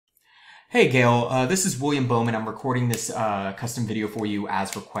Hey Gail, this is William Bowman. I'm recording this custom video for you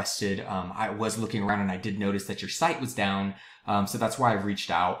as requested. I was looking around and I did notice that your site was down, so that's why I reached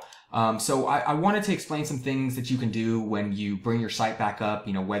out. So I wanted to explain some things that you can do when you bring your site back up,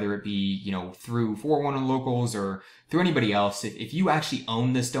 whether it be, through 411 Locals or through anybody else. If you actually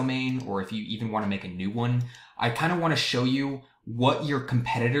own this domain or if you even want to make a new one, I kind of want to show you what your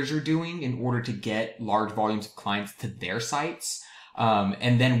competitors are doing in order to get large volumes of clients to their sites.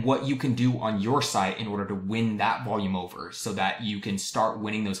 And then what you can do on your site in order to win that volume over so that you can start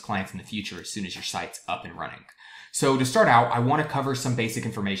winning those clients in the future as soon as your site's up and running. So to start out, I want to cover some basic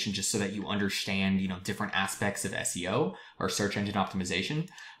information just so that you understand, different aspects of SEO or search engine optimization.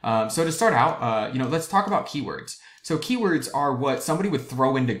 So to start out, let's talk about keywords. So keywords are what somebody would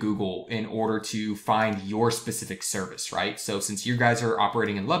throw into Google in order to find your specific service, right? So since you guys are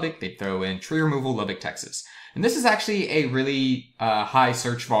operating in Lubbock, they throw in tree removal, Lubbock, Texas. And this is actually a really high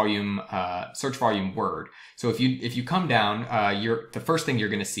search volume word. So if you come down, the first thing you're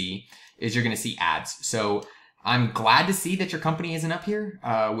going to see is ads. So I'm glad to see that your company isn't up here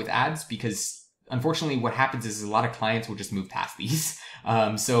with ads, because unfortunately what happens is a lot of clients will just move past these.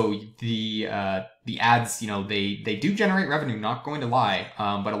 So the ads, they do generate revenue, not going to lie,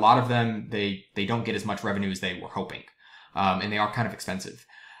 but a lot of them they don't get as much revenue as they were hoping, and they are kind of expensive.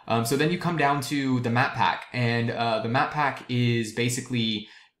 So then you come down to the map pack, and the map pack is basically,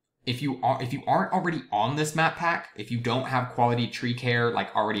 if you aren't already on this map pack, if you don't have quality tree care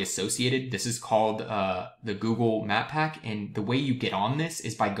like already associated, this is called the Google map pack. And the way you get on this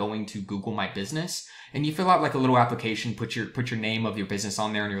is by going to Google My Business, and you fill out like a little application, put your name of your business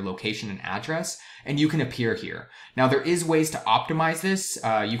on there and your location and address, and you can appear here. Now there is ways to optimize this.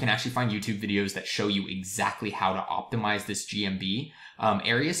 You can actually find YouTube videos that show you exactly how to optimize this GMB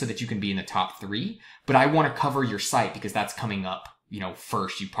area so that you can be in the top 3. But I want to cover your site because that's coming up,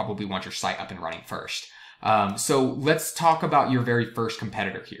 first. You probably want your site up and running first. So let's talk about your very first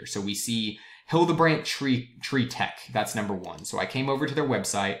competitor here. So we see Hildebrandt Tree Tech. That's number 1. So I came over to their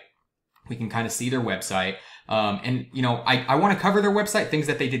website. We can kind of see their website. And I want to cover their website, things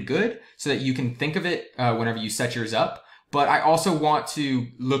that they did good, so that you can think of it whenever you set yours up. But I also want to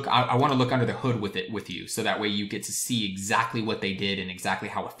look, I want to look under the hood with you. So that way you get to see exactly what they did and exactly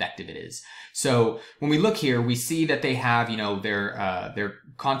how effective it is. So when we look here, we see that they have, their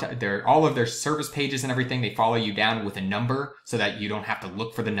contact, all of their service pages and everything. They follow you down with a number so that you don't have to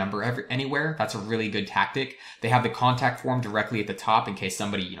look for the number anywhere. That's a really good tactic. They have the contact form directly at the top in case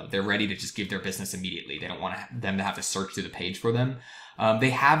somebody, they're ready to just give their business immediately. They don't want them to have to search through the page for them. They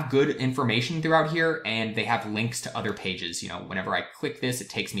have good information throughout here, and they have links to other pages. Whenever I click this, it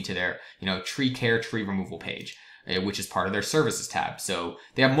takes me to their, tree care, tree removal page, which is part of their services tab. So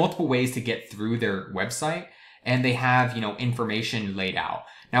they have multiple ways to get through their website, and they have, information laid out.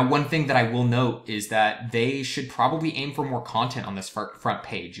 Now, one thing that I will note is that they should probably aim for more content on this front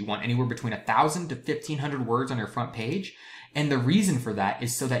page. You want anywhere between 1,000 to 1,500 words on your front page. And the reason for that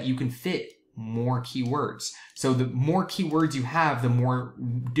is so that you can fit more keywords. So the more keywords you have, the more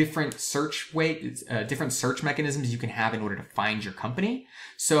different search mechanisms you can have in order to find your company.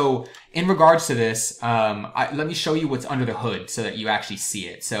 So in regards to this, let me show you what's under the hood so that you actually see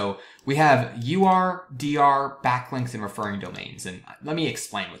it. So we have UR, DR, backlinks, and referring domains. And let me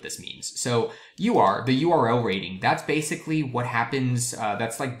explain what this means. So UR, the URL rating, that's basically what happens.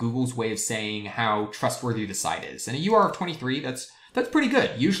 That's like Google's way of saying how trustworthy the site is. And a UR of 23, that's pretty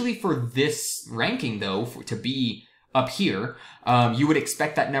good. Usually for this ranking though, to be up here, you would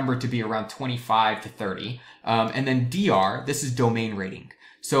expect that number to be around 25 to 30. And then DR, this is domain rating.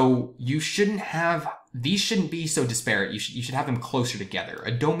 So these shouldn't be so disparate. You should have them closer together.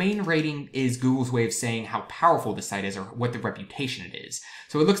 A domain rating is Google's way of saying how powerful the site is or what the reputation it is.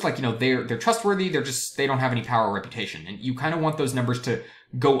 So it looks like, they're trustworthy. They don't have any power or reputation. And you kind of want those numbers to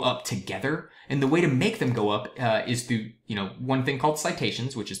go up together. And the way to make them go up is through, one thing called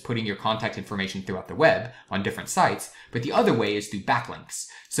citations, which is putting your contact information throughout the web on different sites. But the other way is through backlinks.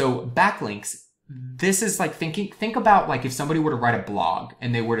 So backlinks, this is like think about like if somebody were to write a blog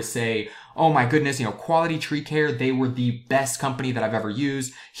and they were to say, oh my goodness, Quality Tree Care, they were the best company that I've ever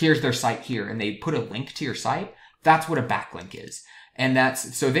used. Here's their site here. And they put a link to your site. That's what a backlink is. And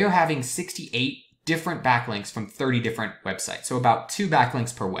so they're having 68 different backlinks from 30 different websites. So about 2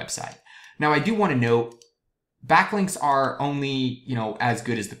 backlinks per website. Now I do want to note, backlinks are only, as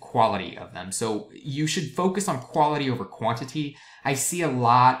good as the quality of them. So you should focus on quality over quantity. I see a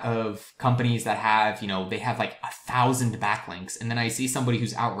lot of companies that have, they have like 1,000 backlinks. And then I see somebody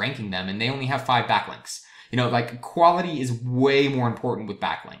who's outranking them and they only have 5 backlinks. Like quality is way more important with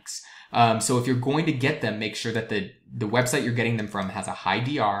backlinks. So if you're going to get them, make sure that the website you're getting them from has a high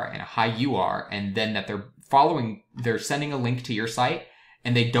DR and a high UR, and then that they're sending a link to your site,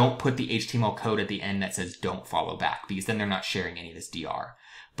 and they don't put the HTML code at the end that says don't follow back, because then they're not sharing any of this DR.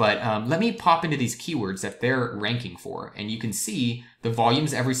 But let me pop into these keywords that they're ranking for, and you can see the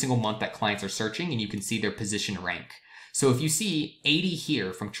volumes every single month that clients are searching, and you can see their position rank. So if you see 80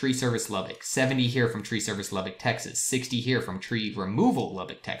 here from Tree Service Lubbock, 70 here from Tree Service Lubbock, Texas, 60 here from Tree Removal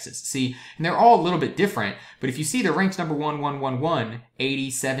Lubbock, Texas. See, and they're all a little bit different, but if you see they're ranked number 1,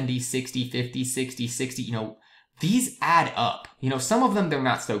 80, 70, 60, 50, 60, 60, you know, these add up. You know, some of them, they're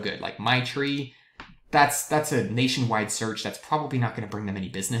not so good. Like My Tree, that's a nationwide search. That's probably not going to bring them any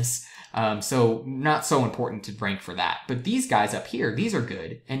business. So not so important to rank for that. But these guys up here, these are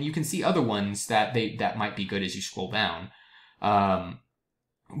good. And you can see other ones that might be good as you scroll down.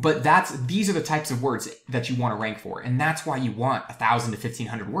 But these are the types of words that you want to rank for. And that's why you want 1,000 to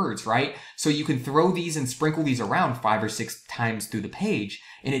 1,500 words, right? So you can throw these and sprinkle these around 5 or 6 times through the page,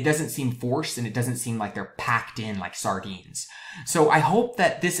 and it doesn't seem forced, and it doesn't seem like they're packed in like sardines. So I hope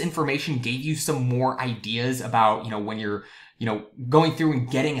that this information gave you some more ideas about, you know, when you're, you know, going through and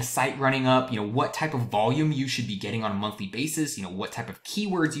getting a site running up, you know, what type of volume you should be getting on a monthly basis, you know, what type of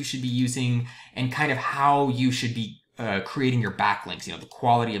keywords you should be using, and kind of how you should be creating your backlinks, you know, the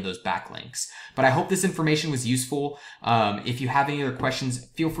quality of those backlinks. But I hope this information was useful. If you have any other questions,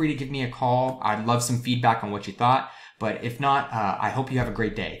 feel free to give me a call. I'd love some feedback on what you thought. But if not, I hope you have a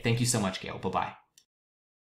great day. Thank you so much, Gail. Bye-bye.